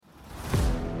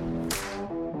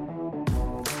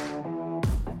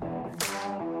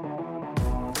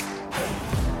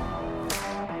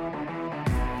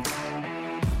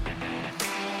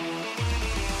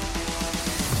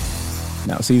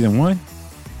thought season 1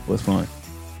 was fun.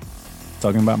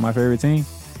 Talking about my favorite team,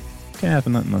 can't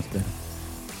happen nothing else better.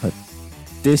 But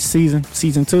this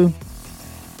season 2,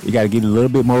 you got to get a little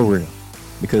bit more real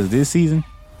because this season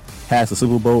has the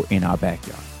Super Bowl in our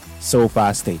backyard,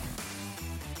 SoFi Stadium.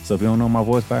 So if you don't know my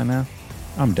voice by now,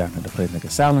 I'm down at the Playmaker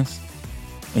Silence,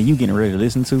 and you getting ready to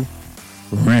listen to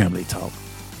Ramley Talk.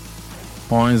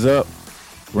 Horns up,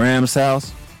 Rams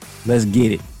house. Let's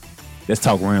get it. Let's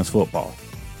talk Rams football.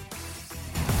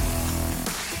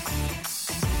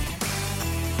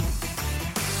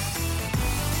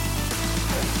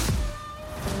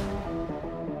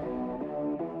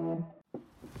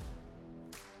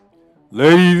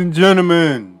 Ladies and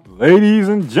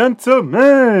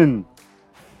gentlemen,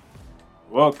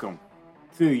 welcome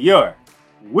to your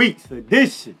week's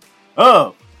edition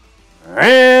of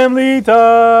Ramley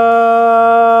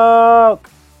Talk.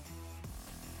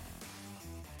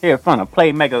 Here from the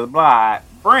Playmakers Blog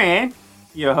brand,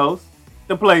 your host,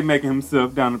 the Playmaker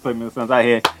himself, down the Playmaker Sons out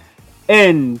here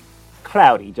in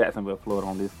cloudy Jacksonville, Florida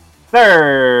on this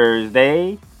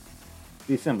Thursday,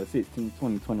 December 16,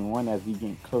 2021, as we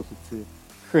get closer to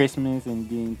Christmas and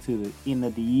getting to the end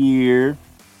of the year.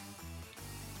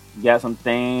 We got some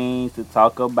things to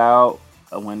talk about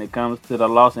when it comes to the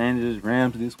Los Angeles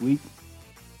Rams this week.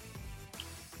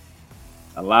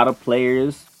 A lot of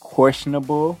players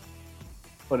questionable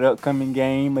for the upcoming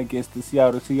game against the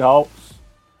Seattle Seahawks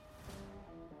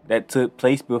that took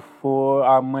place before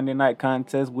our Monday night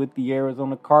contest with the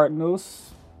Arizona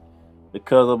Cardinals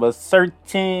because of a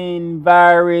certain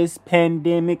virus,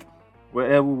 pandemic,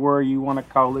 whatever word you want to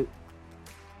call it.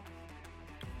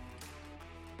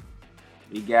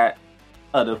 We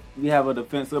have a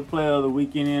defensive player of the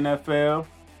week in the NFL.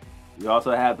 We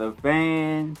also have the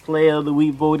fan player of the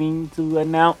week voting to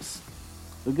announce.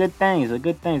 It's a good thing. It's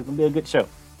going to be a good show.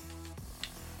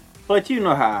 But you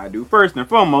know how I do. First and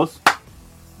foremost,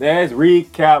 let's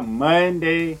recap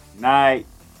Monday Night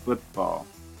Football.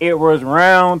 It was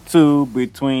round 2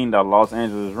 between the Los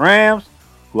Angeles Rams,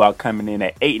 who are coming in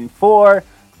at 8-4,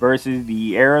 versus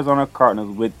the Arizona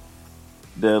Cardinals with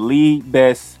the league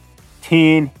best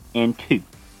 10-2.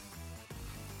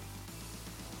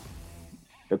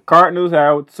 The Cardinals,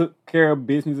 however, took care of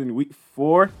business in week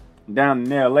 4 down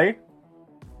in LA.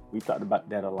 We talked about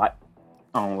that a lot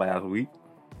on last week.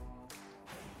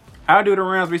 How do the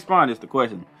Rams respond is the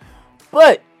question.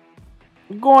 But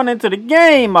going into the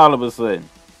game all of a sudden,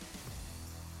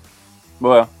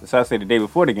 well, as I said the day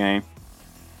before the game,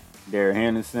 Darrell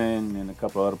Henderson and a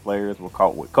couple other players were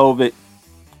caught with COVID.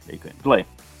 They couldn't play.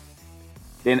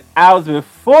 Then hours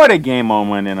before the game on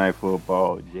Monday Night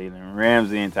Football, Jalen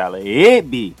Ramsey and Tyler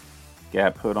Higbee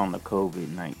got put on the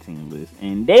COVID-19 list,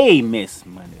 and they missed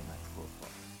Monday Night Football.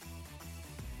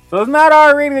 So it's not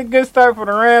already a good start for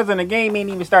the Rams, and the game ain't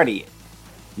even started yet.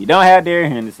 You don't have Darrell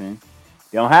Henderson.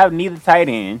 You don't have neither tight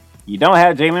end. You don't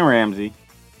have Jalen Ramsey.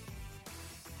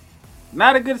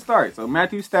 Not a good start. So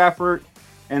Matthew Stafford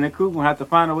and the Coop will have to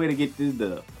find a way to get this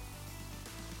dub.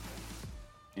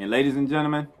 And ladies and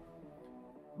gentlemen,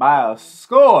 by a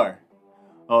score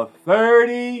of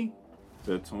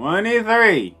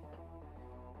 30-23,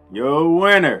 your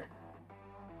winner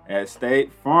at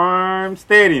State Farm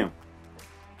Stadium,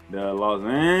 the Los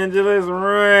Angeles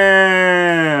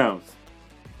Rams,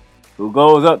 who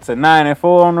goes up to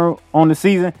 9-4 on the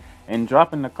season and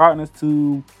dropping the Cardinals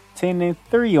to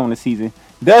 10-3 on the season,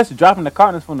 thus dropping the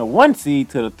Cardinals from the 1 seed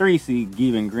to the 3 seed,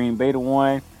 giving Green Bay the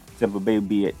 1, Tampa Bay will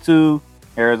be at 2,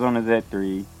 Arizona's at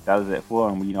 3, Dallas at 4,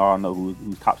 and we all know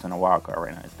who's tops in the wild card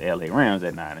right now. It's the LA Rams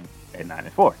at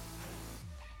 9-4.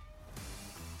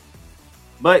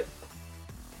 But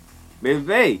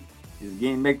McVay is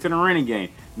getting back to the running game.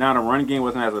 Now the running game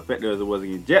wasn't as effective as it was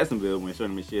against Jacksonville when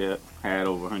Sonny Michel had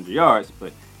over 100 yards,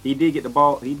 but he did get the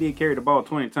ball. He did carry the ball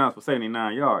 20 times for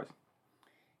 79 yards.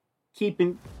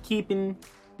 Keeping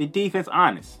the defense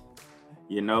honest.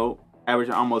 You know,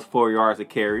 averaging almost 4 yards a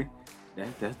carry.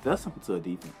 That's something to a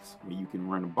defense when you can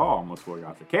run the ball almost 4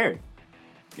 yards a carry.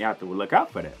 You have to look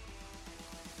out for that.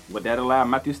 What that allowed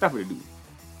Matthew Stafford to do: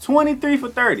 23 for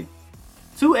 30,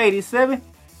 287,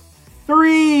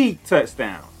 3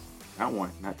 touchdowns. Not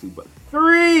 1, not 2, but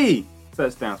 3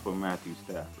 touchdowns for Matthew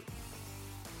Stafford.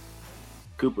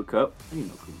 Cooper Kupp, you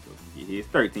know Cooper Kupp can get his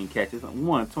 13 catches on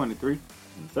 123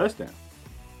 and a touchdown.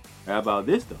 How about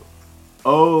this though?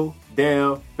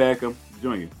 Odell Beckham Jr.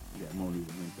 We got more news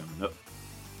coming up.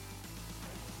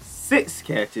 6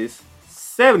 catches,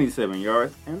 77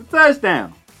 yards, and a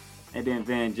touchdown. And then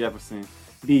Van Jefferson,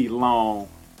 the long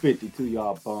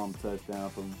 52-yard bomb touchdown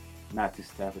from Matthew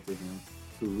Stafford to him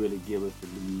to really give us the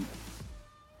lead.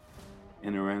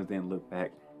 And the Rams didn't look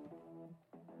back.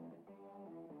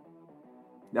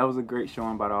 That was a great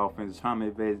showing by the offense. Sean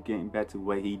McVay is getting back to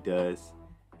what he does.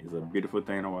 It's a beautiful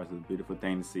thing to watch. It's a beautiful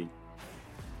thing to see.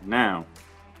 Now,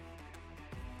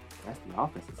 that's the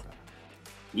offensive side.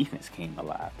 Defense came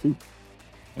alive too,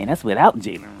 and that's without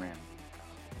Jalen Ramsey.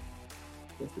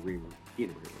 That's the real. Get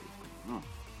it real.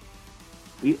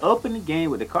 We opened the game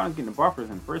with the Cardinals getting the ball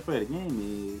first, and the first play of the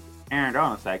game is Aaron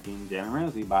Donald sacking Jalen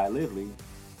Ramsey by literally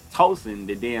tossing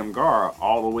the damn guard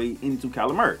all the way into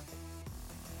Kyler Murray,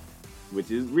 which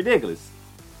is ridiculous.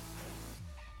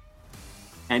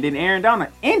 And then Aaron Donald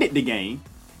ended the game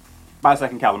by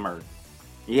sacking Kyler Murray.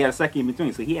 He had a sack in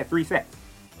between, so he had 3 sacks.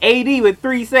 AD with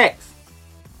 3 sacks.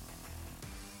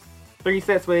 3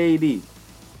 sacks for AD.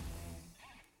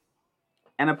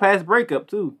 And a pass breakup,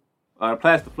 too. A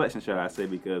pass deflection, shall I say,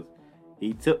 because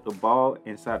he took the ball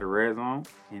inside the red zone,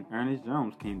 and Ernest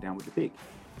Jones came down with the pick.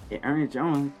 And Ernest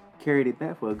Jones carried it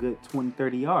back for a good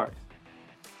 20-30 yards.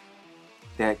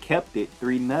 That kept it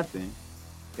 3-0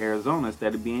 Arizona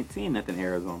instead of being 10-0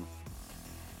 Arizona.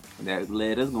 That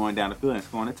led us going down the field and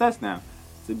scoring a touchdown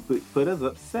to put us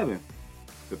up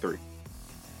 7-3.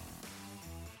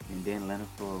 And then Leonard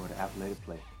Floyd with an athletic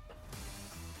play.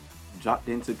 Dropped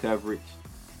into coverage,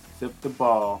 tipped the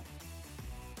ball,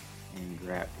 and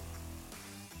grabbed it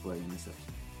for an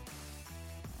interception.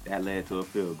 That led to a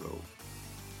field goal.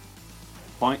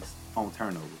 Points on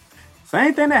turnover.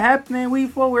 Same thing that happened in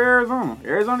week 4 with Arizona.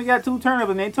 Arizona got 2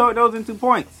 turnovers and they turned those into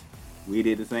points. We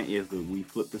did the same. We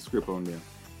flipped the script on them.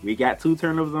 We got 2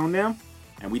 turnovers on them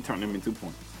and we turned them into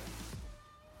points.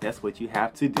 That's what you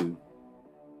have to do.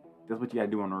 That's what you got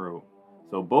to do on the road.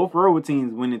 So both road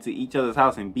teams went into each other's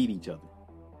house and beat each other.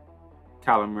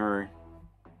 Kyler Murray,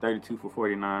 32 for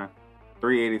 49,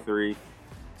 383,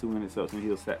 2 interceptions. He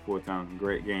was sacked 4 times.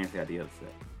 Greg Gaines had the other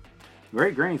sack.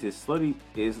 Greg Gaines is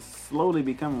slowly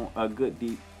becoming a good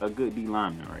D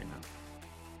lineman right now.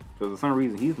 Because for some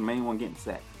reason he's the main one getting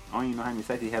sacked. I don't even know how many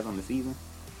sacks he has on the season.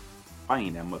 Probably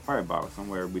ain't that much. Probably about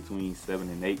somewhere between 7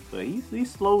 and 8. But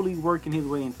he's slowly working his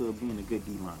way into being a good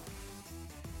D lineman.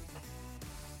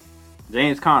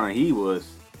 James Conner, he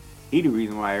the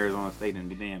reason why Arizona stayed in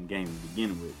the damn game to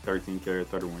begin with. 13 carries,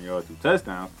 31 yards, 2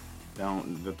 touchdowns.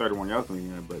 The 31 yards went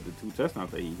in, but the 2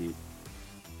 touchdowns that he hit,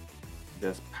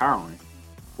 that's powering.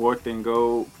 4th and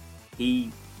goal,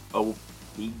 he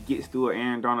gets through an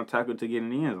Aaron Donald tackle to get in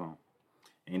the end zone.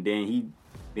 And then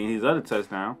his other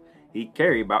touchdown, he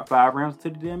carried about 5 rounds to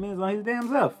the damn end zone his damn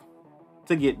self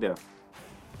to get there.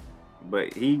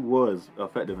 But he was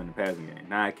effective in the passing game.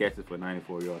 9 catches for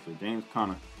 94 yards. So James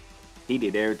Conner, he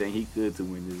did everything he could to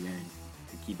win this game,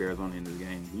 to keep Arizona in this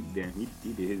game. He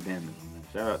did his damage.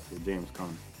 Shout out to James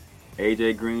Conner.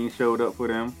 AJ Green showed up for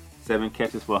them. 7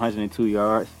 catches for 102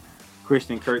 yards.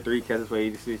 Christian Kirk, 3 catches for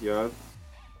 86 yards.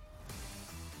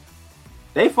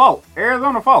 They fought.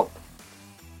 Arizona fought.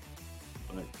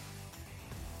 But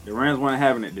the Rams weren't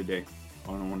having it today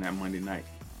on that Monday night.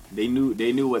 They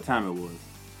knew what time it was.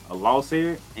 A loss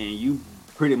here, and you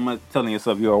pretty much telling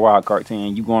yourself you're a wild card team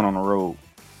and you going on the road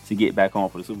to get back on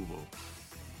for the Super Bowl.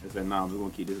 They said, nah, we're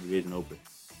going to keep this division open.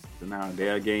 So now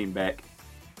they're a game back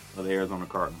of the Arizona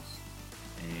Cardinals.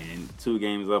 And 2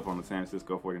 games up on the San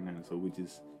Francisco 49ers, so which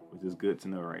is good to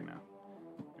know right now.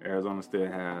 Arizona still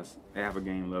have a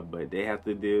game left, but they have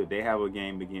a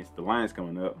game against the Lions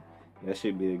coming up. That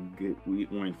should be a good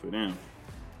win for them.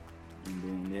 And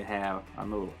then they have,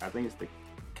 I think it's the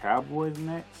Cowboys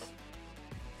next.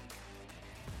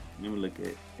 Let me look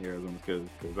at Arizona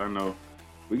because I know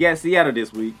we got Seattle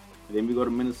this week. Then we go to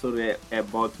Minnesota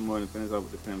at Baltimore and finish off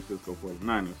with the San Francisco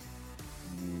 49ers.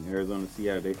 And Arizona and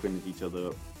Seattle, they finish each other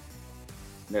up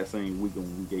that same week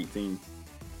on week 18.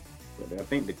 But I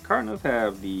think the Cardinals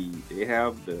have the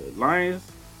Lions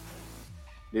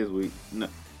this week. No,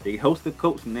 they host the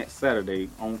Colts next Saturday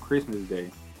on Christmas Day.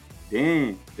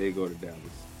 Then they go to Dallas.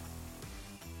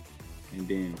 And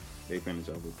then they finish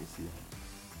off with the Seattle.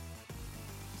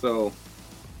 So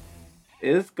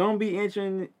it's gonna be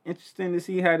interesting to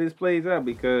see how this plays out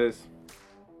because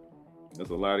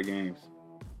there's a lot of games.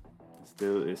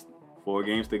 It's 4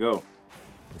 games to go.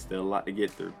 There's still a lot to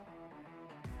get through.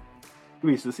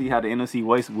 We should see how the NFC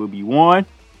West will be won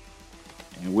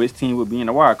and which team will be in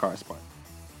the wild card spot.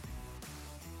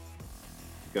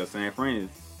 Because San Fran is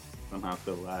somehow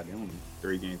still alive. They're only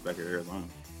 3 games back at Arizona.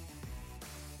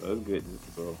 So it's good.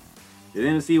 So the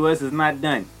NFC West is not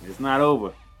done. It's not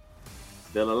over.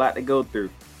 Still a lot to go through.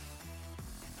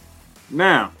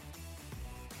 Now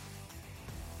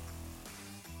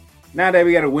that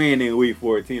we got a win in Week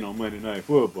 14 on Monday Night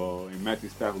Football, and Matthew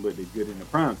Stafford looked good in the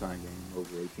primetime game over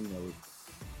 18, that was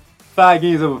 5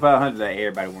 games over 500 that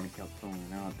everybody want to keep throwing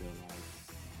out there. Like,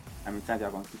 how many times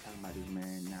y'all gonna keep talking about this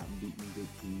man not beating good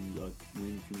teams?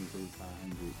 over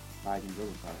 500, 5 games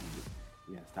over 500.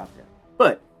 We gotta stop that.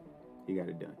 But he got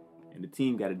it done, and the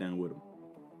team got it done with him,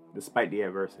 despite the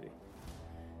adversity.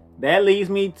 That leads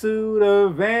me to the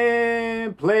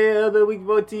Van Player of the Week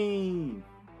 14.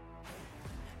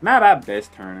 Not our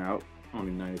best turnout.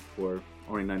 Only 94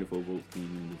 votes came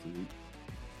in this week.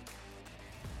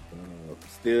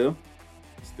 Still,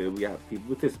 we got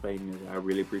people participating. I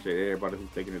really appreciate everybody who's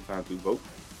taking the time to vote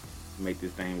to make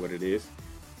this thing what it is.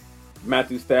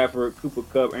 Matthew Stafford, Cooper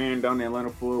Kupp, Aaron Donald, Atlanta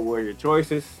Ford were your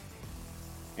choices.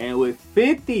 And with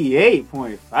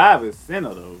 58.5%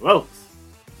 of the votes,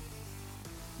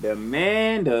 the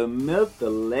man, the myth, the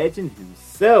legend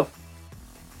himself,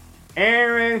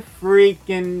 Aaron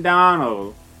freaking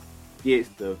Donald, gets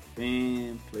the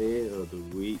Fan Player of the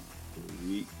Week for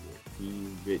Week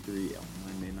 14 victory on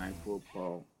Monday Night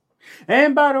Football.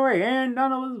 And by the way, Aaron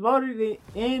Donald was voted the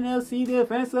NFC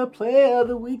Defensive Player of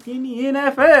the Week in the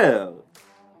NFL.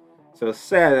 So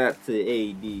shout out to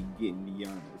AD getting the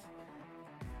honors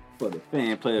for the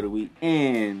Fan Player of the Week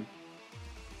and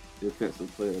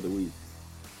Defensive Player of the Week.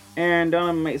 Aaron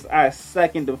Donald makes our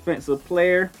second defensive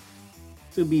player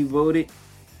to be voted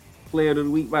Player of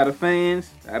the Week by the fans.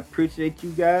 I appreciate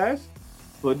you guys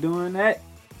for doing that.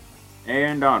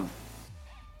 Aaron Donald,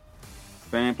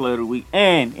 Fan Player of the Week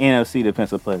and NFC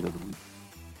Defensive Player of the Week.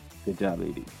 Good job,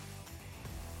 AD.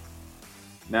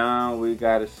 Now we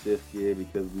gotta shift here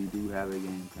because we do have a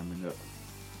game coming up.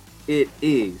 It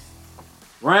is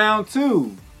round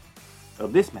 2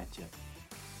 of this matchup.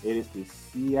 It is the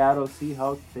Seattle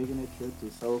Seahawks taking a trip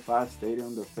to SoFi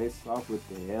Stadium to face off with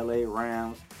the LA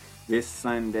Rams this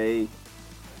Sunday,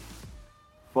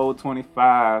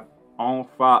 4:25 on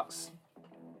Fox.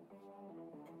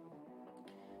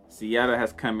 Seattle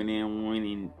has coming in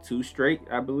winning 2 straight,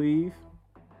 I believe.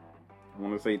 I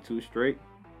want to say 2 straight.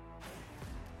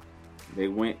 They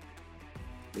went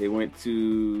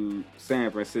to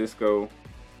San Francisco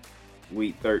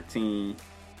week 13.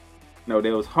 No,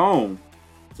 they was home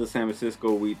to San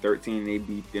Francisco week 13. They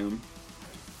beat them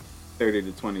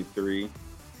 30-23.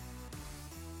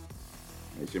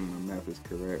 Make sure my math is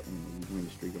correct. Win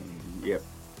the streak. Yep.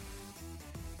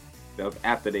 That was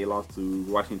after they lost to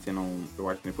Washington on the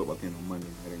Washington football team on Monday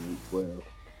night in week 12.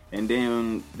 And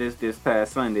then this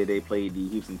past Sunday they played the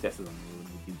Houston Texans on the road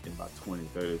and they beat them by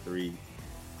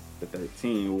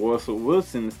 20-33-13. Russell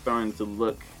Wilson is starting to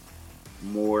look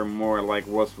more and more like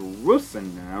Russell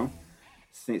Wilson now,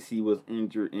 since he was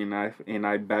injured in I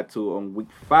battle on week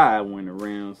 5 when the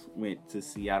Rams went to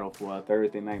Seattle for a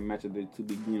Thursday night matchup to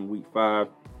begin week 5.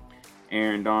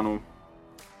 Aaron Donald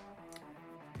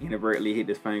inadvertently hit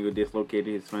his finger,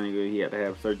 dislocated his finger. He had to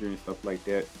have surgery and stuff like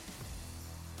that.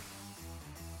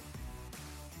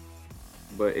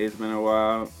 But it's been a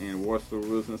while, and Russell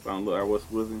Wilson starting to look like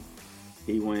Russell Wilson.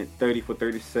 He went 30 for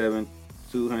 37,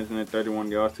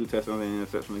 231 yards, 2 touchdowns and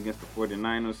interceptions against the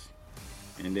 49ers.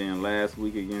 And then last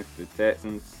week against the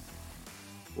Texans,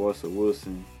 Russell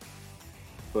Wilson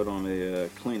put on a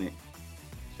clinic,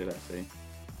 should I say.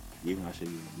 Even I should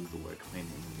use the word clinic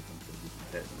when it comes to the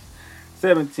Texans.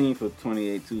 17 for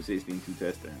 28, 216, 2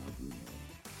 touchdowns.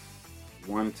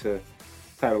 One to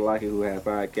Tyler Lockett, who had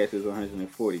 5 catches,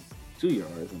 142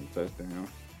 yards and a touchdown.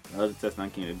 The other touchdown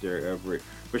came to Jared Everett.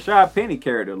 Rashad Penny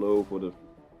carried the load for the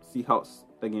Seahawks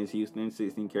against Houston.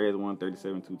 16 carries,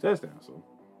 137, 2 touchdowns. So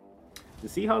the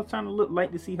Seahawks trying to look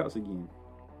like the Seahawks again.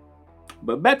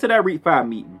 But back to that Week 5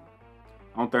 meeting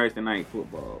on Thursday Night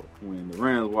Football when the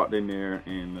Rams walked in there,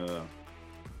 and that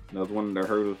was one of the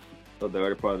hurdles of the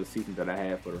early part of the season that I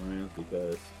had for the Rams,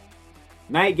 because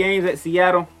night games at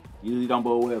Seattle usually don't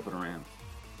bode well for the Rams.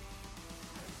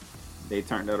 They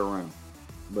turned that around.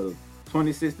 But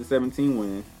 26-17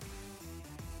 win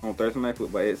on Thursday Night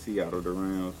Football at Seattle. The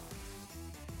Rams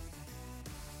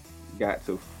got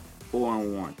to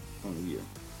 4-1 on the year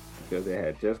because they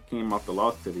had just came off the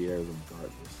loss to the Arizona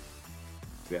Cardinals.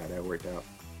 See how that worked out.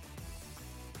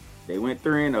 They went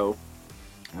 3-0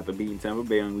 after beating Tampa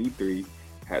Bay on week 3.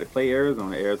 Had to play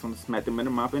Arizona. Arizona smacked them in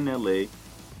the mouth in LA. They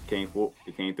came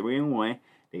 3-1.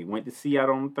 They went to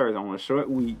Seattle on Thursday on a short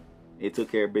week. They took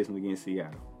care of business against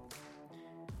Seattle.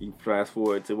 You fast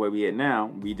forward to where we at now.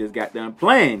 We just got done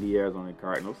playing the Arizona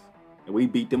Cardinals, and we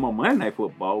beat them on Monday Night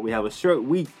Football. We have a short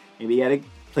week, and we got to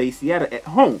play Seattle at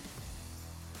home.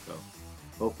 So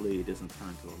hopefully it doesn't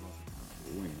turn to a loss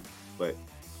to a win. But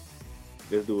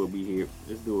let's do what we here.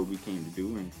 Let's do what we came to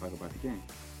do and talk about the game.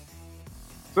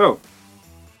 So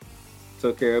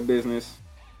took care of business.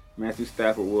 Matthew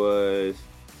Stafford was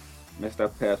messed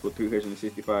up pass for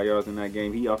 365 yards in that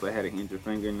game. He also had an injured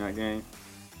finger in that game.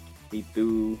 He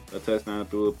threw a touchdown,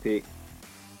 threw a pick.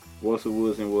 Russell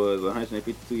Wilson was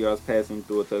 152 yards passing,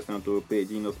 threw a touchdown, threw a pick.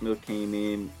 Geno Smith came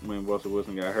in when Russell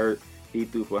Wilson got hurt. He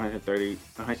threw for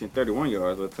 131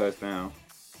 yards with a touchdown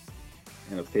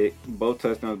and a pick. Both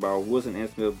touchdowns by Wilson and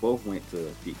Smith both went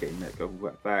to DK Metcalf, who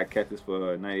got 5 catches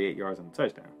for 98 yards and a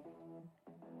touchdown.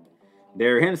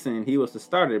 Derrick Henderson, he was the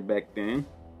starter back then.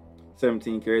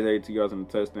 17 carries, 82 yards and a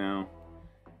touchdown.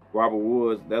 Robert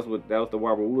Woods, that was the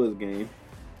Robert Woods game.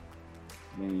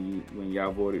 When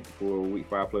y'all voted for Week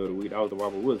 5 Player of the Week, that was the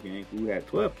Robert Woods game, who had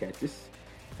 12 catches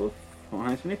for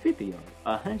 150 yards.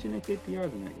 150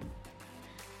 yards in that game.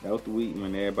 That was the week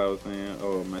when everybody was saying,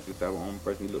 oh, Matthew Stafford, the only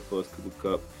person he looked for is Cooper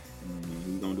Kupp. And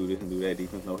he's going to do this and do that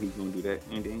defense. No, he's going to do that.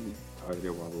 And then he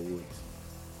targeted Robert Woods.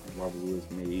 And Robert Woods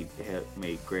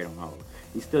made great on all.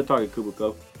 He still targeted Cooper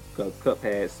Kupp because Kupp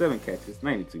had 7 catches,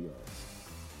 92 yards.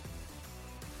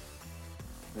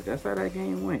 But that's how that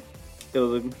game went. It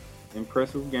was an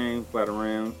impressive game by the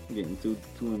Rams, getting two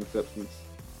interceptions.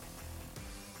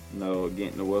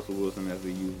 Getting the Russell Wilson as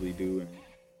they usually do, and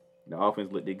the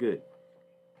offense looked good.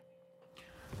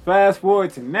 Fast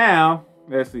forward to now,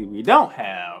 let's see, we don't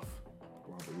have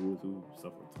Robert Woods, who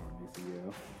suffered torn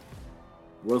ACL.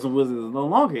 Russell Wilson is no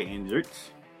longer injured.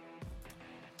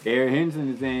 Derrick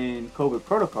Henderson is in COVID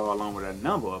protocol along with a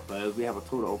number of players. We have a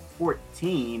total of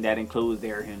 14 that includes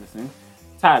Derrick Henderson,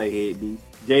 Tyler Higbee,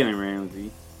 Jalen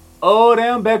Ramsey.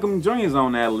 Odell Beckham Jr. is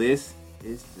on that list.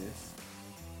 It's just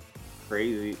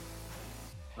crazy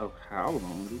of how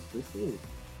long this list is.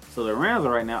 So the Rams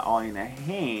are right now all in the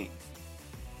hands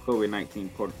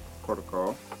COVID-19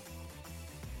 protocol.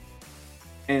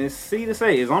 And it's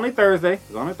it's only Thursday.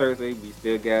 We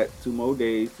still got 2 more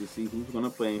days to see who's going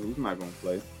to play and who's not going to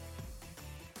play.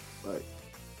 But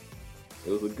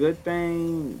it was a good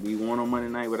thing. We won on Monday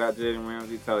night without Jalen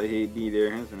Ramsey, Tyler Higbee,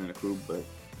 Derrick Henderson, and the crew. But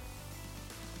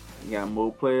we got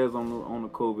more players on the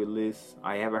COVID list.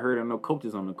 I haven't heard of no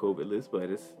coaches on the COVID list, but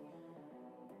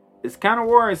it's kind of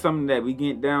worrisome that we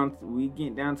get down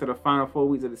to the final 4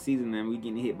 weeks of the season and we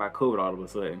getting hit by COVID all of a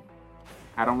sudden.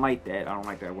 I don't like that. I don't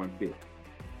like that one bit.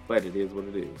 But it is what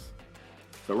it is.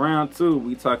 So round 2,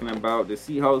 we talking about the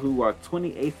Seahawks, who are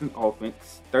 28th in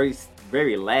offense, 30th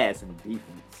very last in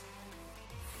defense,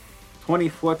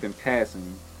 24th in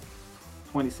passing,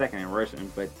 22nd in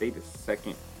rushing, but they the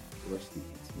second rush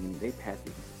defense. I mean, they pass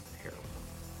defense is terrible.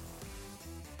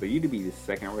 For you to be the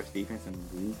second rush defense in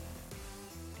the league,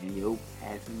 and your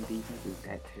passing defense is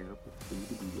that terrible for you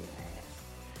to be your ass.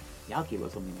 Y'all give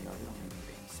us so many yards, it don't make no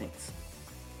damn sense.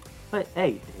 But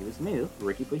hey, Davis Mills,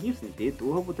 rookie for Houston, did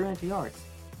throw over 300 yards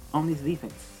on this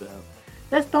defense. So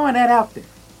let's throwing that out there.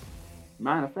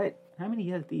 Matter of fact, how many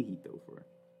yards did he throw for?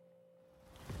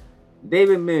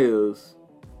 Davis Mills,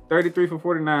 33 for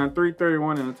 49,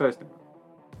 331 and a touchdown.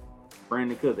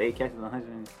 Brandon Cooks, 8 catches,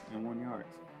 101 yards.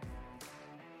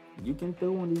 You can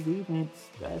throw on these defense.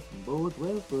 That's both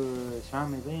well for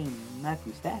Sean McVay and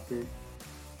Matthew Stafford.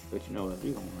 But you know what?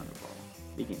 We don't run the ball.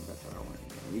 We getting back to our running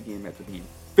game. We getting back to being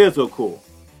physical.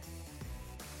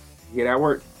 You hear that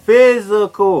word?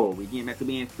 Physical. We getting back to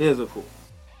being physical.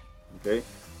 Okay?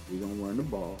 We gonna run the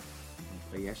ball.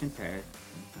 We gonna play action pass.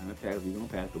 Time to pass, we gonna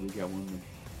pass, but we got one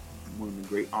of the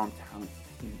great arm talents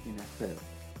in NFL.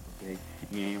 Okay?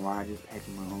 And Rodgers,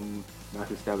 Patrick Mahomes,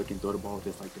 Matthew Stafford can throw the ball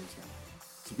just like those guys.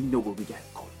 So we know what we got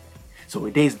to go. So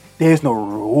there's no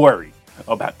worry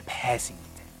about the passing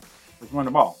attack. Let's run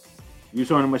the ball. You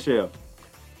showing him Michelle.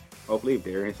 Hopefully, if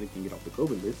Derrick Henderson can get off the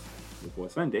COVID list before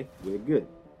Sunday, we're good.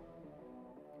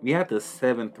 We have the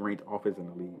 7th ranked offense in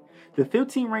the league. The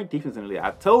 15th ranked defense in the league.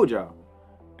 I told y'all,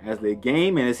 as the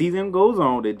game and the season goes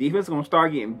on, the defense is going to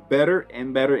start getting better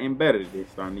and better and better. They're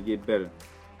starting to get better.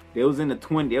 They was ranked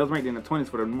in the 20s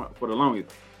for the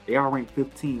longest. They are ranked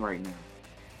 15 right now.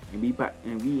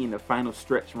 And we in the final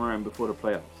stretch run before the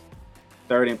playoffs.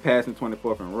 3rd in passing,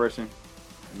 24th in rushing.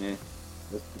 And then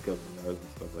that's because of yards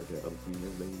and stuff like that. Other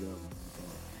teams, they go.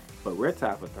 But we're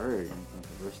tied for 3rd in terms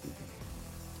of rush defense.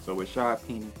 So with Rashad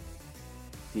Penny,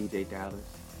 DJ Dallas,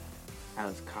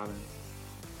 Alex Collins,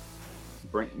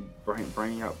 bring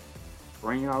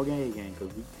y'all game again,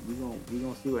 because we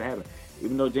gonna see what happens.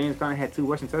 Even though James Conner had 2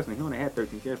 rushing touchdowns, he only had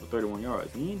 13 carries for 31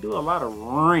 yards. He didn't do a lot of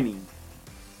running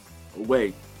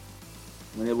away.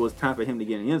 When it was time for him to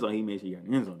get in the end zone, he made sure he got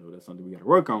in the end zone. Though. That's something we got to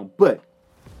work on. But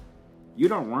you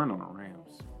don't run on the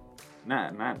Rams.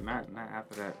 Not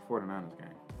after that 49ers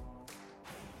game.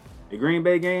 The Green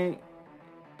Bay game,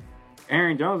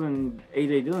 Aaron Jones and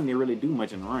A.J. Dillon didn't really do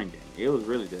much in the run game. It was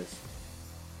really just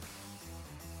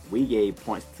we gave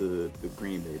points to the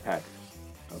Green Bay Packers.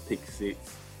 A pick 6,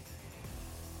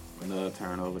 another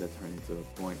turnover that turned into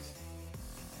points.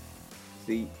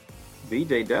 See,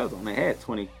 DJ Dallas only had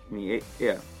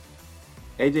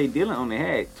A.J. Dillon only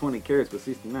had 20 carries for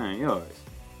 69 yards.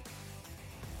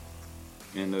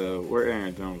 And where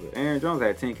Aaron Jones at? Aaron Jones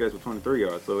had 10 carries for 23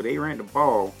 yards. So they ran the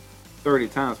ball 30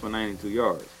 times for 92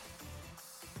 yards.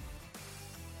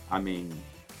 I mean,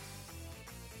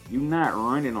 you're not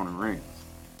running on the Rams.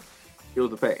 It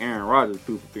was the fact Aaron Rodgers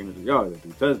threw for 300 yards and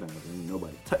 3 touchdowns, and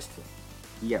nobody touched him.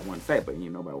 He got 1 sack, but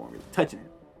nobody wasn't really touching him.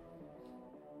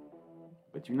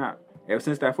 But you're not. Ever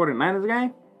since that 49ers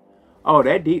game, oh,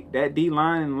 that D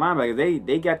line and linebackers,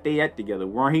 they got their act together.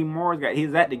 Raheem Morris got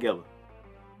his act together.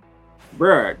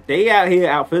 Bruh, they out here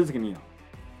out physically y'all.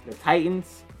 The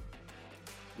Titans,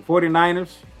 the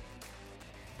 49ers,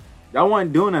 y'all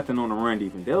wasn't doing nothing on the run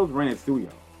defense. They was running through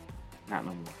y'all. Not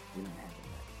no more.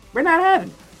 We're not having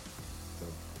it. So,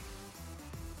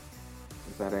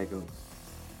 that's how that goes.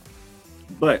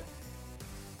 But,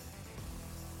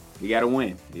 we got to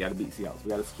win. We got to beat the Seahawks. We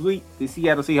got to sweep the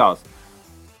Seattle Seahawks.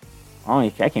 I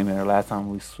can't remember the last time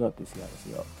we swept the Seattle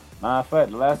Seahawks. Matter of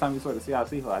fact, the last time we swept the Seattle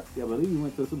Seahawks, I believe we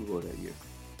went to the Super Bowl that year.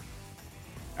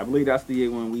 I believe that's the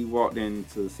year when we walked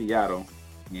into Seattle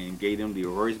and gave them the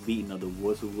worst beating of the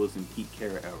Russell Wilson Pete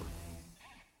Carroll era.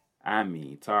 I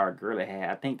mean, Todd Gurley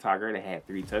had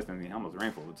 3 touchdowns and he almost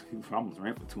ran for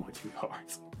 200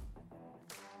 yards.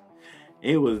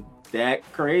 It was that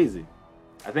crazy.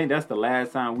 I think that's the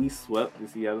last time we swept the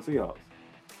Seattle Seahawks.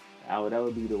 That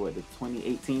would be the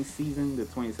 2018 season, the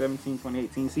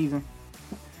 2017-2018 season.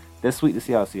 Let's sweep the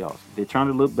Seattle Seahawks. They're trying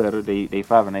to look better. They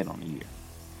 5-8 on the year.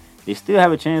 They still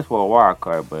have a chance for a wild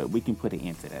card, but we can put an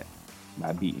end to that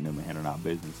by beating them and handling our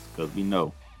business. Because we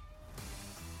know,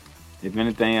 if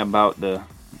anything about the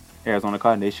Arizona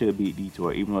Cardinals, they should beat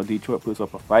Detroit. Even though Detroit puts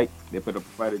up a fight, they put up a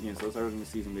fight against us early in the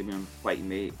season. They've been fighting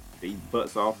they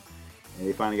butts off. And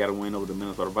they finally got a win over the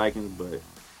Minnesota Vikings. But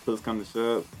push come to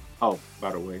shove. Oh,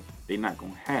 by the way, they're not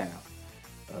going to have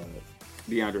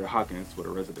DeAndre Hopkins for the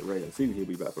rest of the regular season. He'll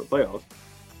be back for the playoffs.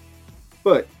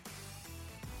 But,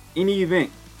 in the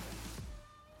event,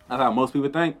 that's how most people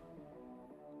think,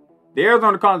 the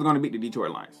Arizona Cardinals are going to beat the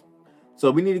Detroit Lions.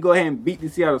 So we need to go ahead and beat the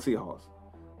Seattle Seahawks.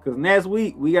 Because next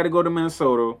week, we got to go to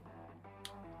Minnesota,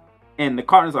 and the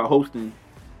Cardinals are hosting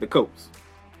the Colts.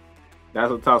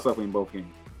 That's a toss-up in both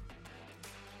games.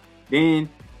 Then,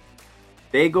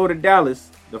 they go to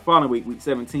Dallas the following week, week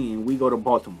 17, and we go to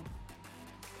Baltimore.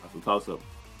 That's a toss-up.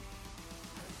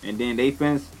 And then they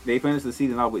finish the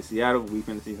season off with Seattle. We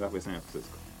finish the season off with San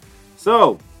Francisco.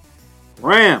 So,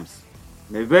 Rams,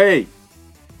 McVay,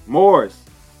 Morris,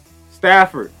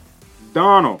 Stafford,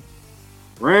 Donald,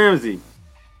 Ramsey,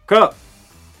 Kupp,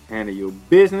 handle your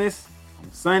business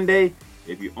on Sunday.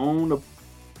 If you own the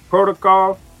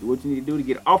protocol, do what you need to do to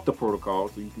get off the protocol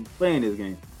so you can play in this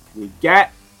game. We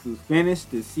got to finish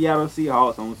the Seattle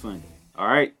Seahawks on Sunday. All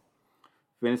right?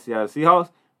 Finish Seattle Seahawks.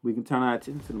 We can turn our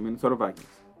attention to the Minnesota Vikings.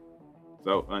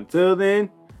 So until then,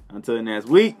 until next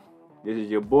week, this is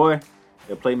your boy,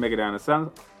 the Playmaker Down the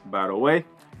South. By the way,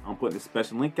 I'm putting a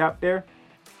special link out there.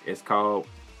 It's called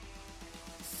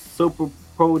Super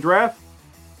Pro Draft.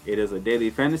 It is a daily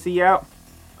fantasy app,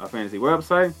 a fantasy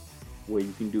website where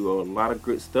you can do a lot of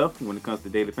good stuff when it comes to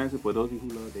daily fantasy. For those of you who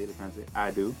love daily fantasy,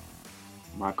 I do.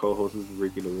 My co-host is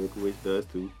Ricky LaRick, which does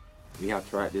too. We have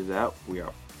tried this out. We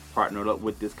are partnered up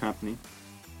with this company.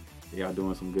 They are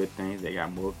doing some good things. They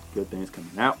got more good things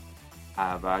coming out.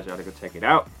 I advise y'all to go check it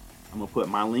out. I'm going to put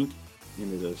my link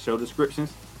in the show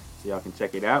descriptions so y'all can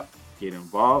check it out. Get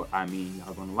involved. I mean,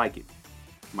 y'all going to like it.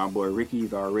 My boy Ricky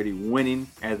is already winning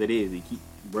as it is. He keeps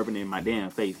rubbing it in my damn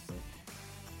face. But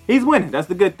he's winning. That's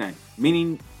the good thing.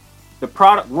 Meaning the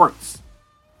product works.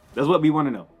 That's what we want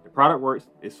to know. The product works.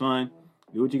 It's fun.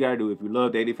 Do what you got to do. If you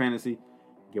love daily fantasy,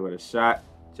 give it a shot.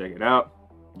 Check it out.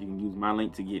 You can use my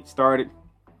link to get started.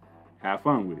 Have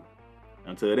fun with it.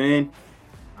 Until then,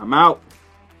 I'm out.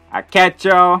 I catch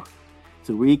y'all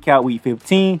to recap week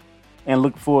 15 and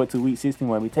look forward to week 16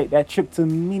 where we take that trip to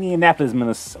Minneapolis,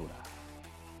 Minnesota.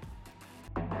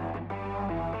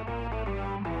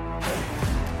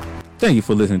 Thank you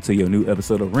for listening to your new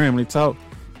episode of Ramley Talk.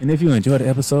 And if you enjoyed the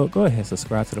episode, go ahead and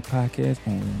subscribe to the podcast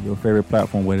on your favorite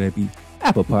platform, whether it be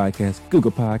Apple Podcasts,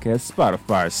 Google Podcasts,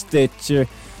 Spotify, Stitcher,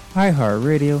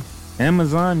 iHeartRadio,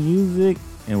 Amazon Music,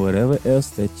 and whatever else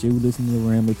that you listen to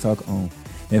Ramley Talk on.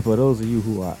 And for those of you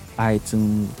who are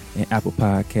iTunes and Apple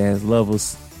Podcast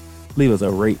lovers, leave us a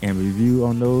rate and review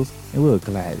on those, and we'll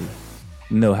gladly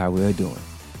know how we're doing.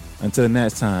 Until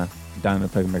next time, Don the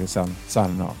Playmaker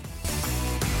signing off.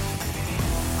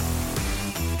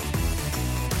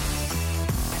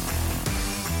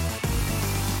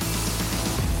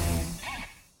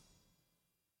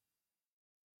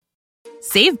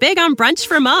 Save big on brunch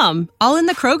for mom, all in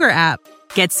the Kroger app.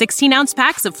 Get 16-ounce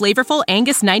packs of flavorful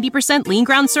Angus 90% lean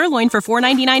ground sirloin for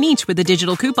 $4.99 each with a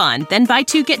digital coupon. Then buy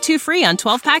 2, get 2 free on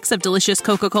 12 packs of delicious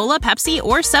Coca-Cola, Pepsi,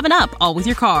 or 7-Up, all with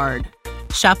your card.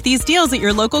 Shop these deals at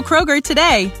your local Kroger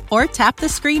today, or tap the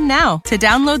screen now to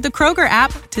download the Kroger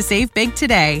app to save big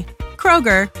today.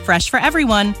 Kroger, fresh for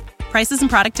everyone. Prices and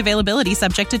product availability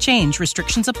subject to change.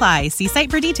 Restrictions apply. See site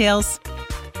for details.